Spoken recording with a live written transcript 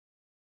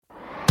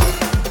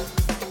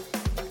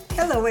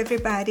Hello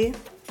everybody,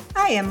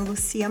 I am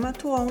Lucia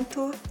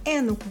Matuonto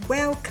and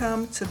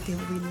welcome to the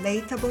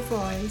Relatable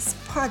Voice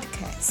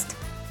podcast,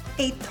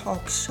 a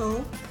talk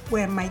show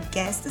where my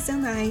guests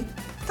and I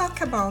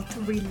talk about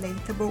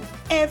relatable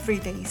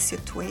everyday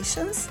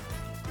situations,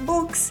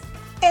 books,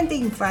 and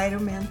the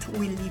environment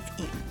we live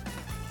in.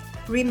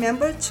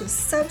 Remember to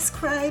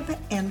subscribe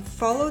and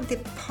follow the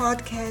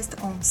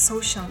podcast on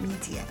social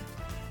media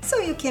so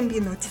you can be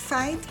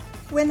notified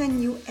when a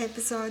new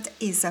episode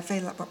is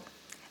available.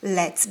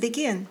 Let's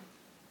begin.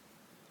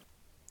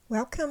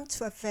 Welcome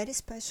to a very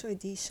special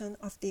edition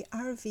of the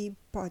RV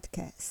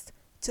podcast.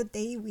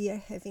 Today we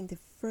are having the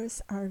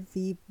first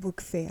RV book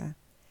fair.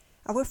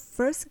 Our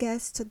first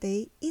guest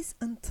today is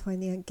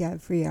Antonia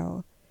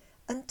Gavrihel.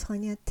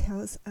 Antonia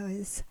tells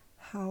us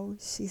how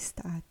she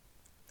started.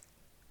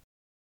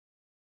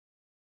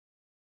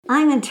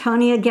 I'm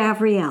Antonia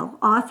Gavrihel,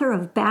 author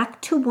of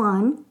Back to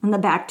One and the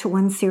Back to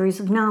One series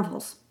of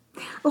novels.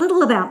 A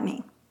little about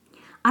me.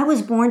 I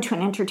was born to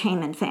an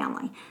entertainment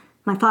family.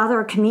 My father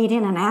a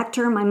comedian and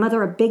actor, my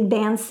mother a big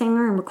band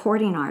singer and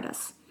recording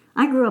artist.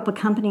 I grew up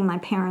accompanying my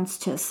parents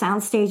to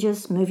sound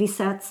stages, movie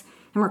sets,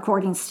 and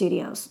recording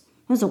studios.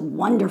 It was a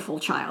wonderful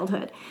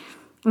childhood.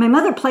 My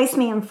mother placed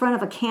me in front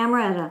of a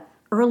camera at an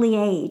early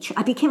age.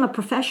 I became a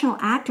professional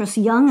actress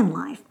young in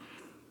life.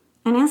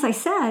 And as I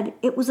said,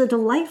 it was a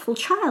delightful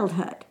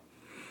childhood.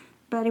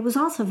 But it was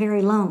also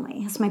very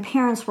lonely, as my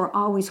parents were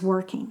always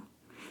working.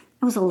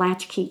 I was a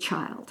latchkey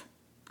child.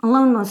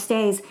 Alone most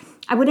days,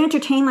 I would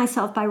entertain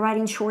myself by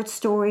writing short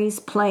stories,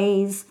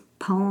 plays,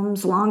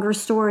 poems, longer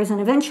stories, and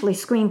eventually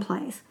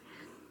screenplays.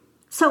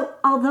 So,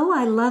 although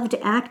I loved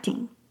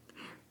acting,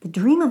 the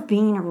dream of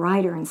being a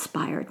writer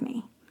inspired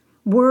me.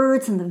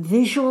 Words and the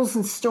visuals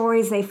and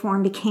stories they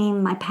formed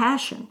became my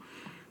passion.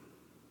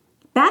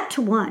 Back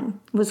to One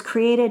was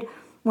created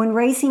when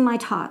raising my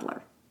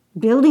toddler,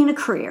 building a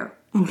career,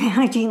 and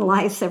managing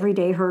life's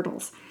everyday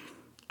hurdles.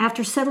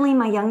 After settling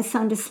my young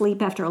son to sleep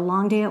after a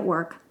long day at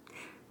work,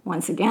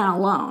 once again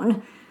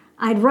alone,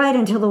 I'd write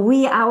until the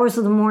wee hours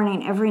of the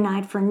morning every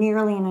night for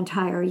nearly an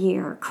entire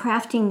year,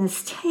 crafting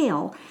this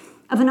tale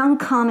of an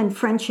uncommon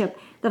friendship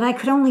that I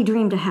could only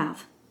dream to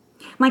have.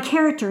 My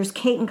characters,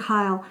 Kate and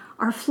Kyle,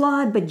 are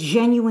flawed but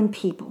genuine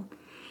people.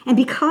 And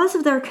because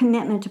of their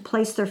commitment to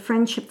place their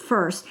friendship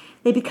first,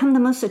 they become the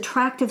most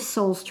attractive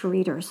souls to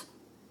readers.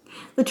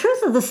 The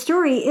truth of the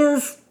story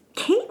is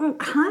Kate and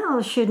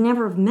Kyle should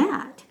never have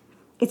met.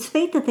 It's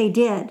fate that they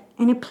did,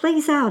 and it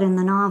plays out in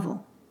the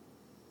novel.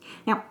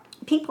 Now,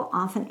 people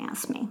often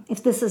ask me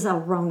if this is a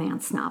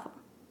romance novel.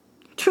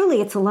 Truly,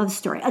 it's a love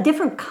story, a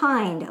different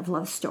kind of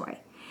love story.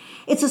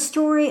 It's a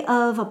story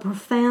of a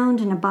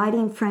profound and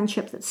abiding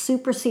friendship that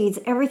supersedes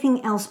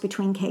everything else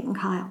between Kate and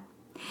Kyle.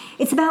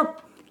 It's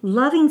about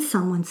loving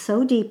someone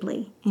so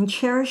deeply and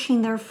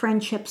cherishing their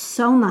friendship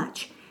so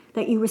much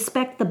that you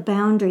respect the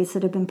boundaries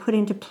that have been put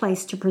into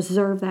place to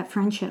preserve that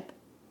friendship.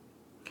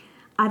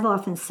 I've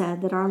often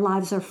said that our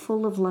lives are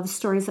full of love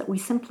stories that we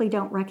simply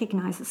don't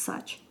recognize as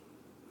such.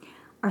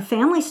 Our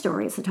family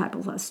story is a type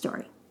of love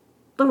story.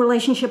 The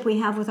relationship we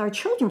have with our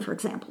children, for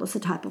example, is a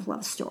type of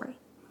love story.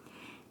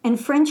 And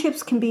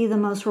friendships can be the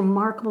most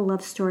remarkable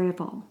love story of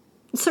all.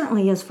 It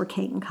certainly is for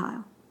Kate and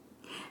Kyle.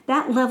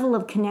 That level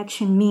of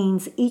connection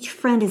means each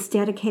friend is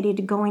dedicated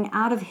to going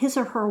out of his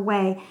or her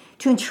way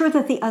to ensure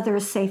that the other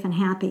is safe and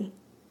happy.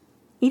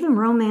 Even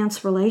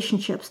romance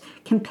relationships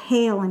can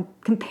pale in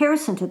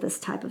comparison to this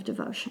type of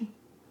devotion.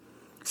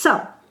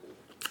 So,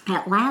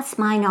 at last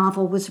my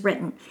novel was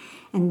written,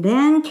 and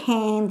then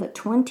came the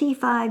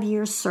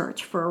 25-year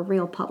search for a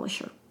real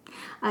publisher.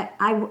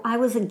 I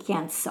was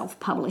against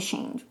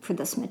self-publishing for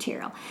this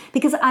material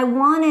because I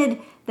wanted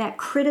that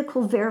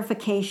critical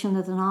verification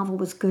that the novel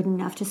was good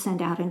enough to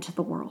send out into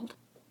the world.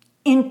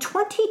 In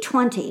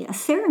 2020, a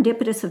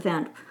serendipitous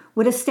event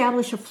would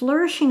establish a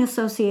flourishing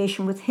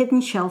association with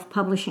Hidden Shelf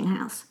Publishing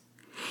House.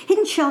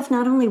 Hidden Shelf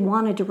not only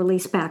wanted to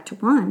release Back to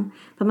One,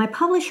 but my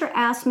publisher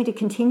asked me to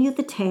continue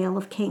the tale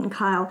of Kate and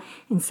Kyle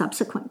in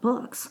subsequent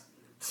books.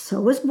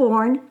 So was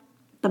born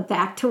the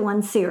Back to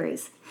One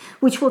series,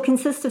 which will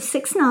consist of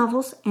 6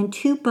 novels and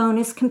 2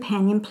 bonus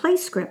companion play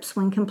scripts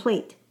when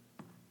complete.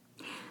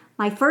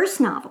 My first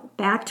novel,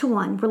 Back to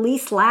One,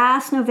 released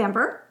last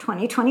November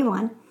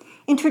 2021,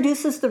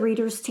 introduces the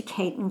readers to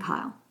Kate and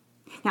Kyle.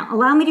 Now,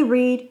 allow me to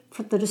read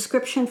the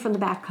description from the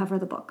back cover of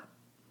the book.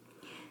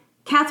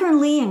 Catherine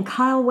Lee and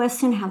Kyle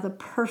Weston have the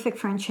perfect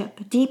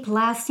friendship, deep,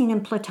 lasting,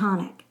 and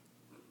platonic.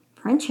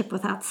 Friendship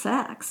without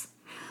sex.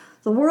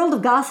 The world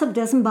of gossip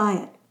doesn't buy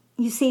it.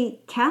 You see,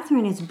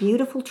 Catherine is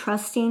beautiful,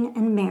 trusting,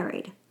 and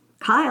married.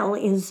 Kyle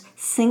is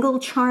single,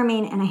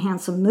 charming, and a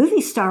handsome movie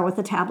star with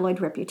a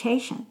tabloid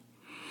reputation.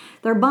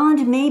 Their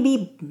bond may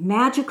be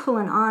magical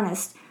and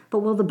honest, but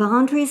will the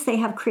boundaries they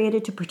have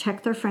created to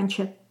protect their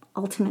friendship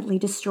ultimately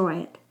destroy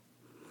it?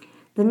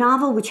 The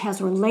novel, which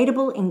has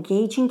relatable,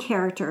 engaging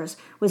characters,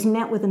 was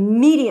met with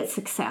immediate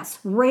success,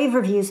 rave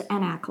reviews,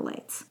 and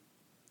accolades.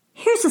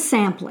 Here's a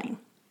sampling.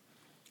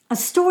 A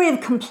story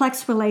of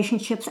complex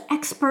relationships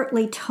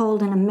expertly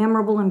told in a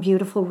memorable and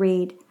beautiful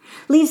read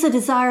leaves a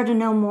desire to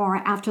know more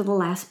after the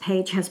last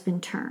page has been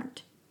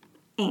turned.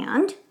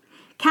 And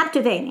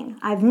captivating.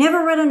 I've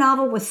never read a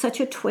novel with such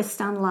a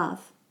twist on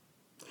love.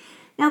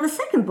 Now, the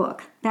second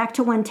book, Back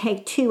to One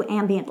Take Two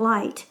Ambient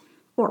Light,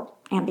 or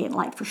Ambient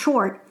Light for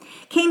short,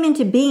 came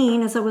into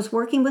being as I was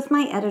working with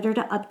my editor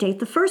to update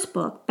the first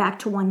book, Back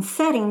to One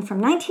Setting,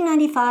 from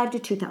 1995 to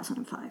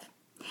 2005.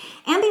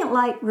 Ambient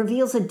Light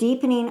reveals a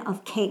deepening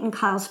of Kate and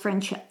Kyle's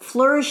friendship,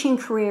 flourishing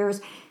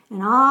careers,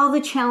 and all the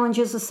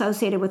challenges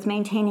associated with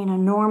maintaining a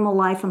normal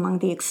life among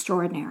the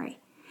extraordinary.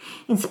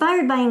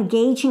 Inspired by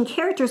engaging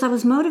characters, I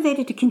was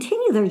motivated to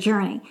continue their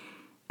journey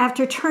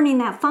after turning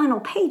that final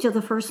page of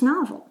the first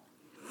novel.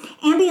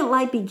 Ambient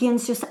Light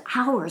begins just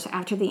hours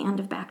after the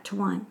end of Back to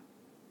One.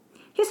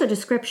 Here's a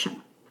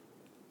description.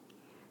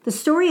 The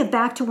story of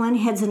Back to One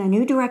heads in a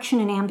new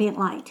direction in Ambient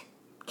Light.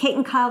 Kate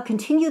and Kyle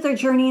continue their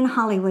journey in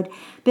Hollywood,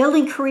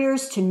 building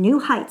careers to new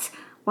heights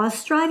while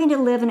striving to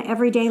live an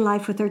everyday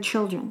life with their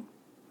children.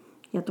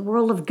 Yet the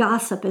world of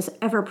gossip is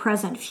ever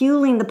present,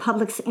 fueling the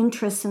public's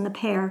interest in the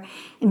pair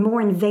in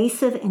more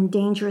invasive and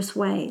dangerous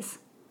ways.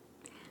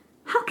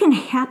 How can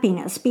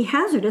happiness be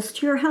hazardous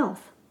to your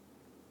health?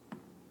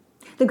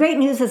 The great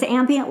news is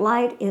Ambient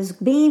Light is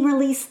being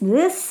released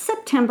this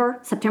September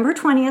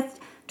 20th,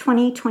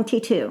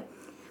 2022,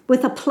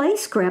 with a play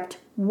script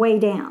way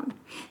down.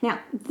 Now,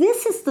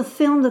 this is the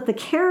film that the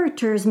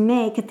characters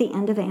make at the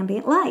end of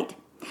Ambient Light.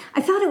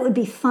 I thought it would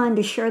be fun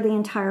to share the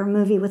entire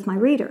movie with my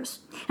readers,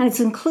 and it's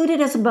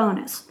included as a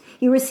bonus.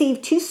 You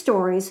receive 2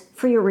 stories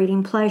for your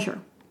reading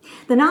pleasure.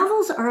 The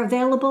novels are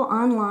available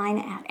online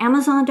at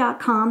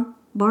Amazon.com,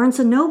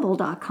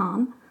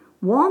 BarnesandNoble.com,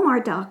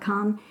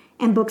 Walmart.com,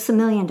 and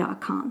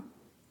BooksAMillion.com.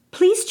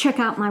 Please check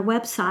out my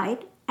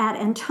website at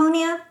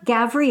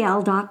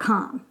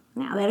AntoniaGavrihel.com.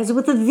 Now, that is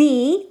with a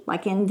V,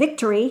 like in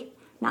victory,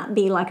 not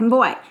B like in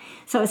boy.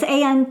 So it's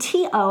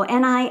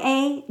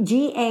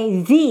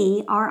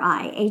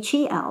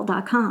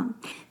AntoniaGavrihel.com.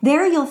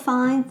 There you'll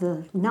find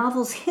the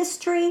novel's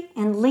history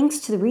and links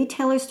to the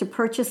retailers to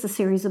purchase the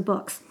series of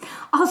books.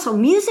 Also,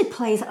 music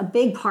plays a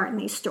big part in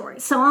these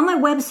stories. So on my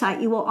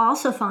website, you will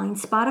also find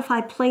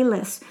Spotify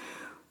playlists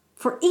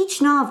for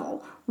each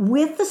novel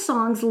with the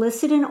songs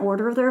listed in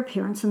order of their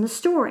appearance in the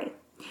story.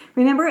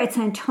 Remember, it's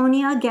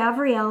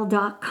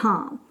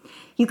AntoniaGavrihel.com.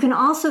 You can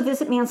also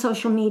visit me on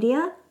social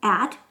media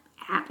at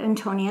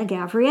Antonia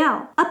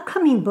Gavrihel.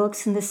 Upcoming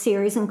books in the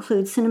series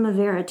include Cinema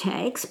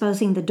Verite,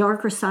 exposing the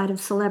darker side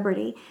of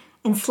celebrity,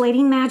 and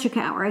Slating Magic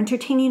Hour,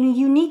 entertaining a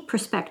unique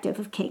perspective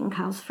of Kate and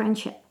Kyle's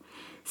friendship.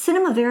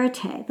 Cinema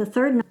Verite, the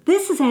third.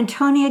 This is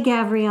Antonia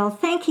Gavrihel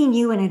thanking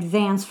you in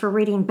advance for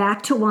reading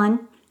Back to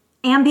One,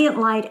 Ambient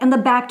Light, and the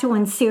Back to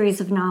One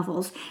series of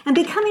novels, and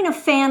becoming a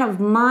fan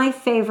of my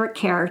favorite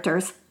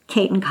characters,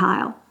 Kate and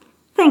Kyle.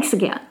 Thanks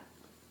again.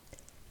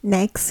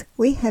 Next,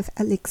 we have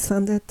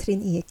Aleksandra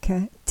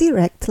Tryniecka,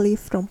 directly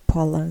from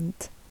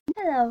Poland.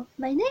 Hello,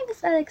 my name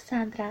is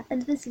Aleksandra,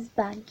 and this is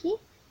Banki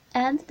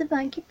and the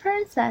Banki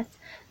Princess,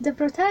 the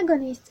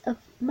protagonist of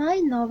my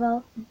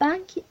novel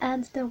Banki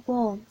and the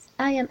Worms.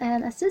 I am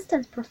an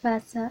assistant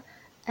professor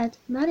at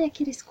Maria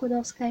Curie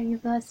Skłodowska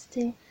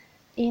University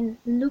in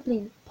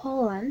Lublin,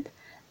 Poland,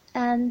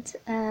 and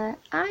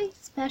I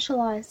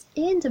specialize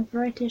in the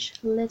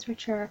British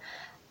literature,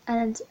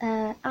 and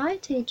I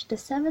teach the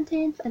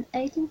 17th and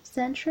 18th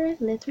century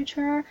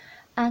literature,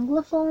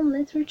 Anglophone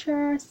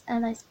literatures,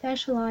 and I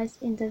specialize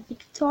in the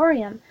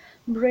Victorian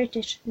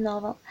British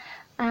novel,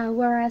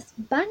 whereas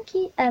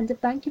Banki and the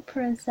Banki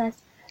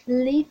Princess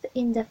live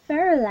in the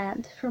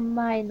fairyland from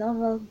my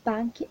novel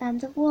Banki and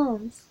the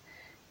Worms.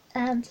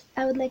 And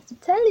I would like to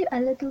tell you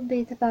a little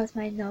bit about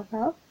my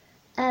novel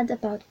and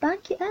about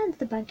Banki and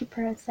the Banki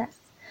Princess.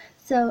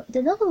 So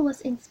the novel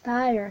was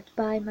inspired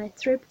by my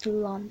trip to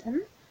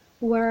London,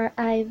 where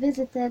I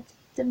visited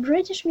the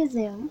British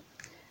Museum,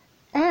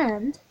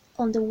 and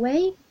on the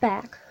way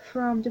back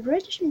from the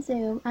British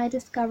Museum I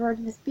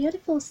discovered this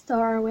beautiful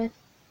store with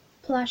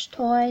plush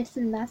toys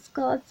and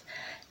mascots,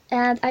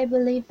 and I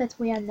believe that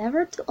we are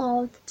never too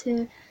old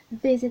to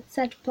visit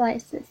such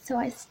places. So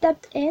I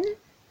stepped in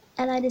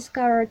and I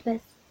discovered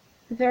this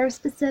very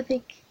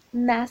specific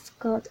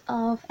mascot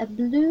of a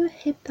blue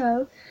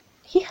hippo.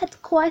 He had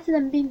quite an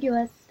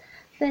ambiguous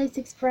face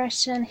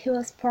expression. He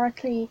was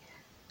partly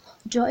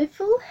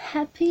joyful,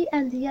 happy,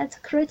 and yet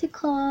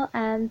critical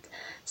and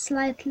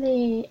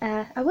slightly,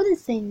 I wouldn't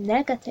say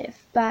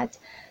negative, but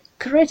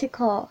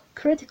critical.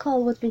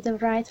 Critical would be the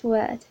right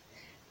word.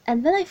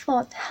 And then I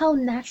thought how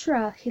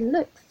natural he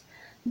looks,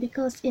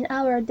 because in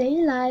our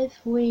daily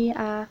life we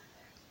are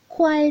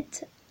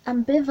quite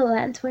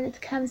ambivalent when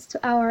it comes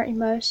to our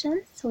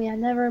emotions. We are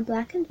never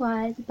black and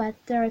white, but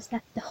there is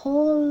the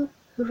whole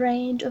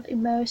range of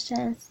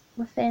emotions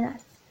within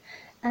us.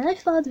 And I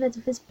thought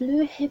that this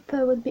blue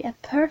hippo would be a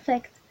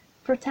perfect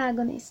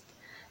protagonist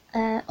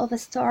of a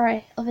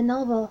story, of a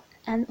novel.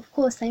 And of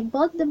course I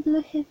bought the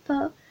blue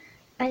hippo,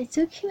 I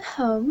took him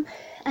home,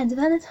 and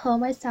when at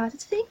home I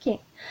started thinking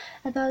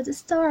about the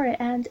story,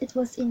 and it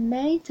was in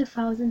May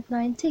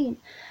 2019.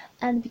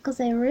 And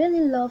because I really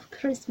love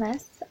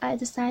Christmas, I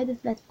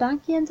decided that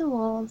Bunky and the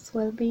Wolves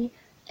will be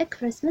a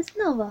Christmas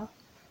novel.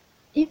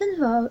 Even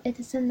though it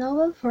is a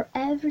novel for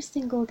every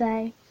single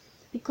day,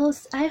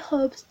 because I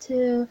hoped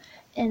to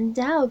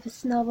endow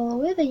this novel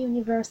with a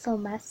universal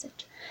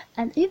message.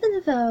 And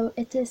even though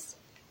it is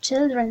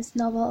children's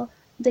novel,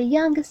 the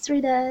youngest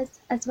readers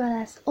as well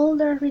as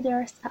older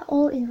readers are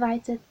all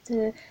invited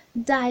to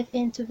dive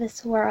into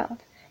this world.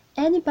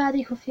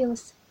 Anybody who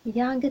feels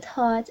young at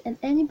heart and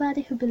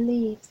anybody who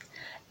believes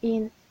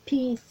in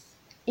peace,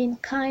 in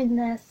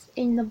kindness,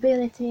 in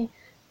nobility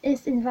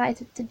is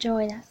invited to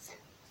join us.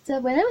 So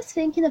when I was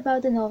thinking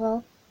about the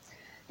novel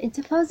in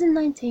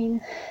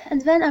 2019,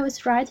 and then I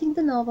was writing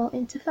the novel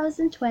in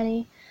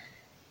 2020,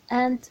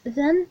 and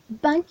then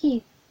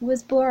Bunky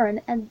was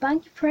born, and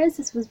Bunky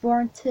Princess was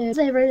born too.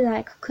 I really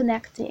like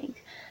connecting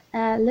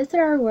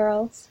literary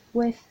worlds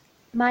with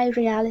my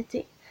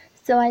reality.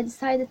 So I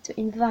decided to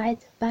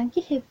invite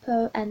Bunky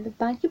Hippo and the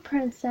Bunky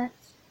Princess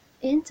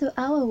into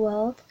our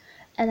world,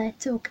 and I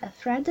took a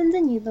thread and a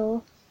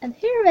needle, and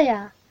here they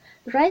are.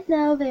 Right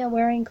now they are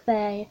wearing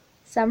their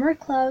summer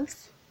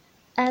clothes,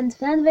 and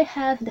then they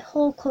have the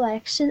whole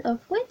collection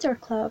of winter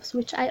clothes,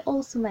 which I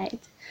also made.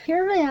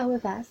 Here they are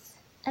with us,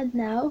 and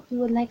now we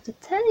would like to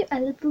tell you a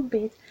little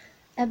bit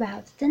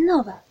about the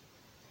novel.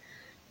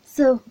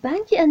 So,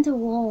 Bunky and the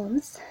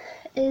Wolves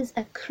is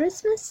a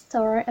Christmas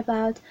story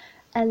about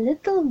a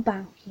little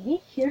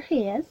Bunky. Here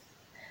he is,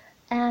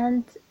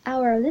 and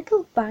our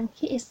little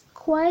Bunky is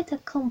quite a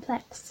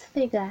complex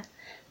figure,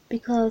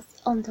 because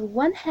on the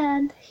one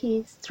hand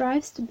he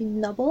strives to be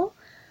noble,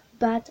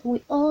 but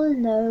we all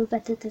know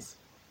that it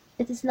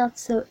is not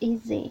so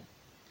easy,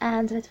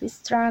 and that we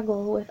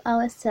struggle with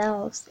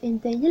ourselves in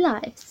daily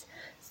lives.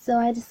 So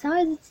I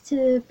decided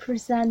to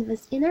present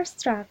this inner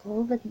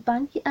struggle that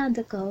Bunky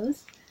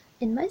undergoes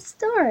in my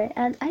story,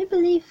 and I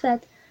believe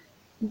that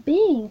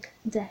being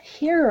the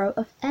hero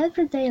of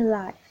everyday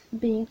life,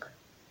 being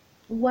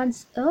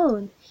one's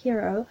own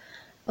hero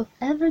of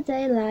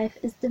everyday life,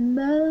 is the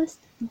most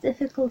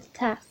difficult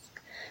task.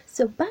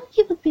 So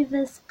Bunky would be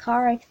this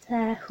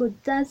character who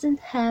doesn't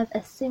have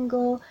a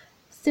single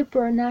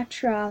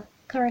supernatural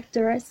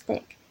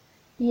characteristic,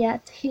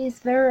 yet he is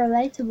very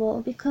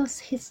relatable because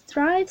he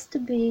strives to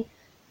be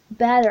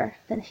better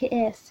than he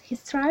is. He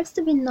strives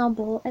to be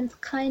noble and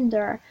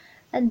kinder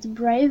and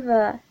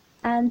braver,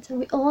 and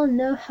we all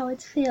know how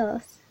it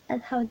feels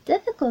and how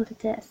difficult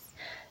it is.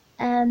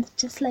 And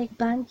just like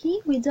Bunky,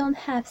 we don't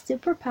have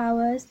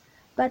superpowers,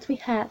 but we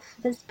have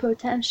this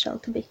potential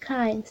to be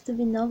kind, to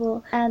be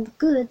noble and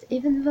good,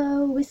 even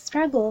though we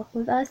struggle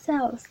with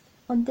ourselves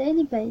on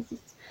daily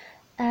basis.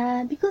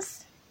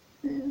 Because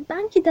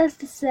Bunky does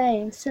the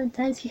same.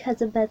 Sometimes he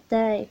has a bad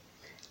day.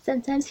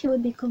 Sometimes he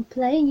would be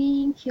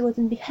complaining, he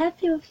wouldn't be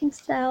happy with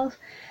himself.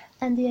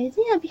 And the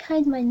idea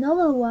behind my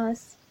novel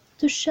was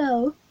to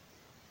show,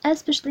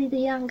 especially the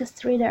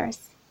youngest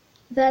readers,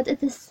 that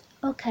it is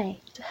okay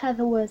to have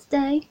a worse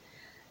day,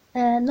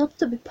 not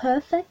to be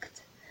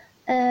perfect,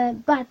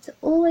 but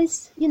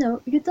always, you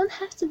don't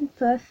have to be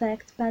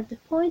perfect, but the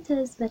point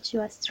is that you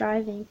are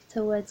striving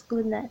towards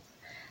goodness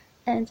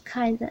and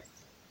kindness.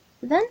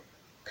 Then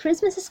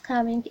Christmas is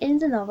coming in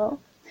the novel,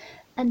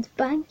 and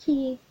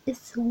Bunky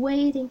is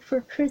waiting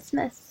for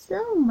Christmas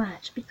so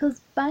much,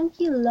 because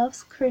Bunky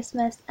loves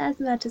Christmas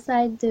as much as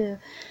I do.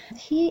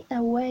 He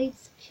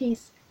awaits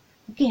his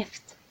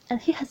gift,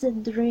 and he has a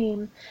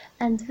dream,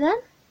 and then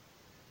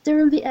there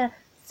will be a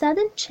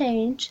sudden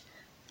change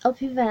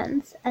of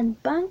events,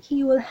 and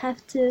Bunky will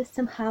have to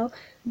somehow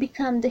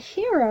become the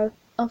hero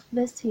of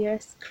this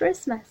year's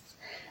Christmas.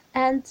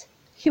 And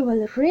he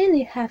will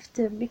really have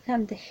to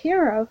become the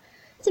hero.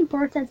 It's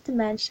important to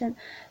mention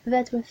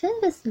that within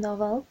this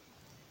novel,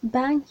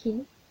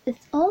 Bunky is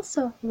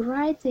also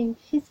writing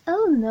his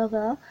own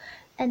novel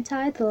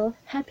entitled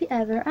Happy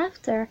Ever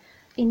After,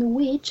 in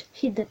which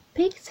he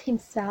depicts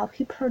himself,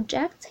 he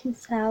projects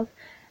himself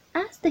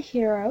as the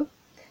hero.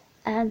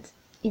 And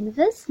in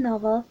this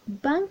novel,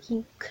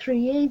 Bunky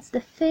creates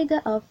the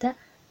figure of the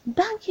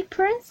Bunky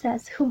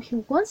Princess, whom he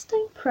wants to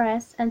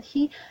impress, and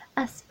he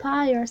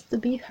aspires to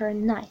be her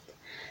knight.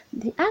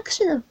 The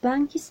action of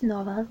Bunky's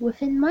novel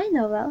within my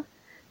novel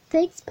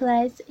takes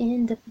place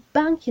in the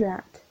Bunky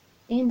land,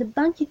 in the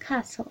Bunky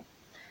castle.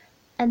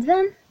 And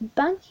then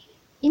Bunky,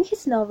 in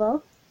his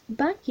novel,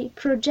 Bunky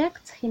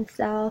projects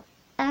himself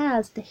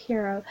as the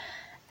hero.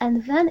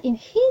 And then in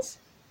his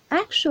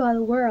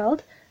actual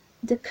world,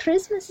 the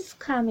Christmas is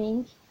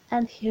coming,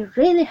 and he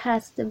really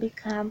has to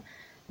become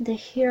the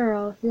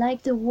hero,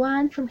 like the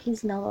one from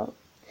his novel.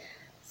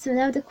 So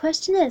now the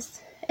question is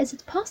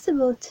it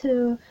possible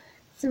to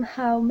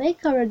somehow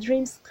make our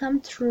dreams come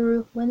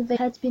true when they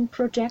had been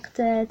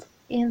projected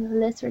in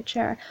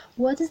literature?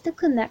 What is the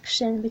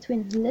connection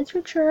between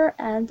literature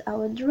and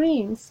our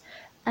dreams?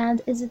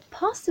 And is it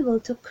possible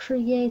to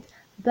create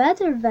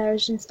better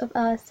versions of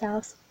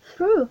ourselves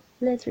through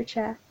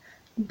literature?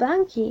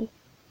 Bunky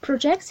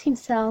projects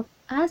himself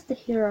as the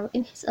hero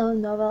in his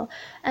own novel,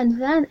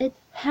 and then it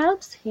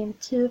helps him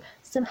to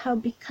somehow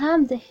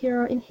become the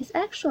hero in his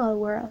actual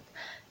world.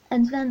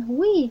 And then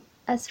we,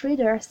 as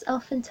readers,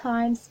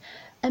 oftentimes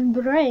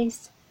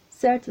embrace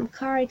certain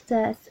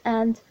characters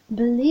and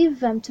believe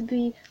them to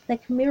be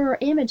like mirror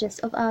images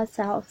of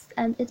ourselves,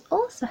 and it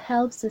also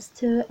helps us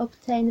to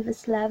obtain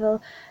this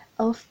level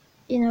of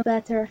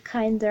better,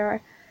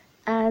 kinder,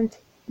 and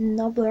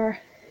nobler.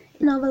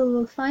 In the novel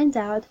we'll find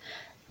out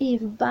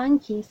if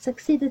Banky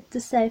succeeded to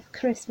save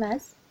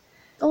Christmas,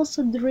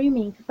 also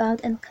dreaming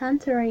about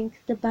encountering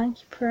the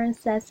Banky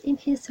princess in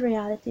his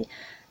reality.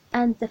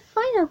 And the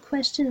final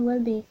question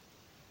will be,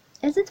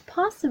 is it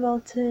possible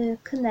to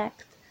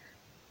connect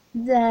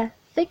the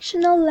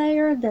fictional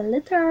layer, the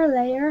literary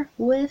layer,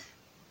 with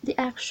the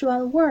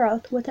actual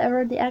world,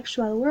 whatever the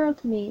actual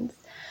world means?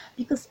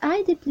 Because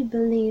I deeply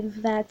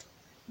believe that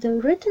the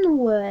written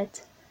word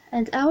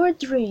and our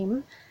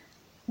dream,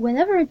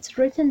 whenever it's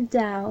written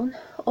down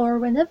or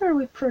whenever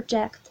we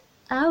project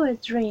our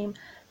dream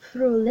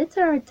through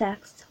literary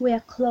text, we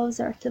are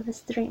closer to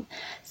this dream.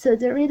 So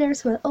the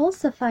readers will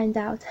also find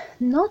out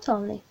not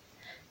only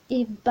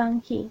if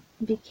Banky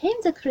became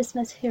the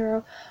Christmas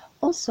hero,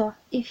 also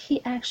if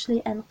he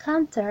actually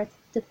encountered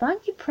the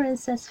Banky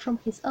princess from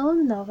his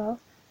own novel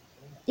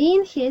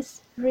in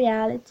his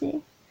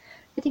reality.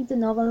 I think the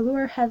novel, we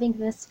were having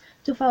this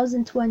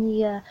 2020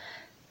 year,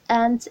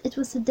 and it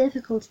was a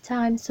difficult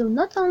time, so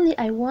not only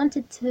I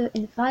wanted to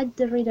invite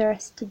the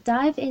readers to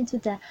dive into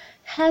the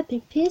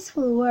happy,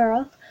 peaceful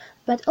world,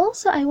 but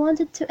also I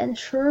wanted to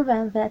ensure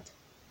them that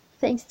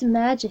thanks to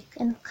magic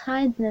and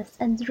kindness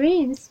and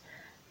dreams,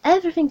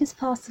 everything is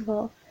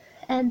possible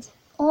and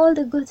all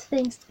the good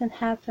things can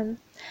happen.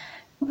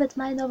 But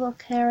my novel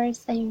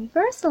carries a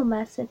universal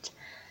message,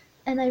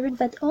 and I read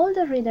that all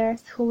the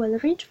readers who will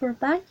reach for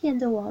Banky and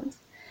the Wands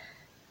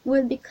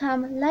will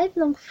become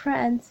lifelong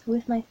friends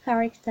with my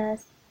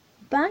characters,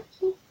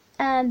 Banky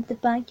and the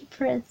Banky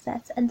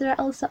princess. And there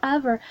are also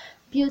other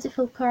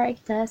beautiful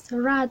characters,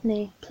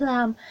 Rodney,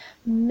 Plum,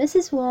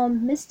 Mrs.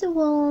 Worm, Mr.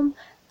 Worm,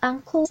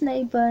 uncles,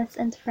 neighbors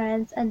and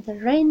friends, and the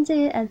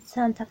reindeer and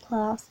Santa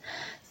Claus.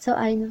 So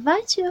I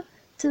invite you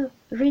to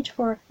reach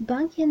for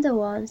Banky and the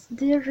Wands.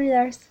 Dear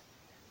readers,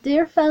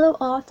 dear fellow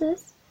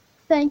authors,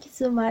 thank you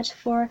so much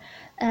for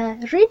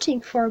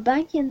reaching for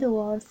Banky and the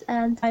Wands,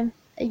 and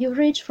you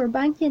reach for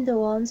Banky and the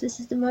Wands. This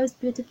is the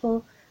most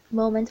beautiful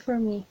moment for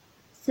me.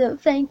 So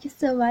thank you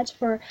so much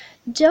for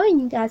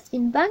joining us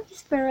in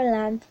Banky's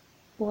Fairyland,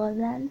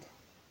 Wonderland.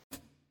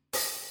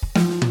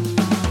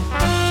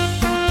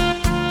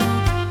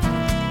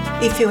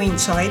 If you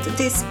enjoyed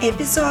this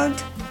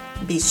episode,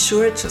 be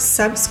sure to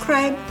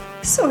subscribe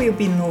so you'll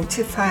be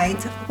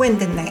notified when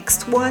the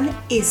next one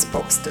is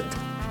posted.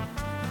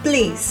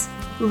 Please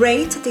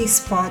rate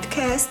this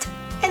podcast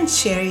and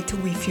share it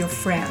with your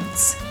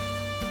friends.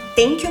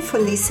 Thank you for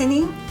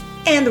listening,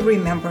 and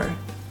remember,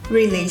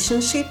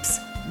 relationships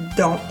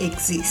don't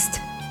exist.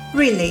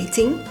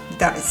 Relating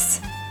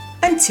does.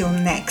 Until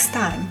next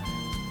time.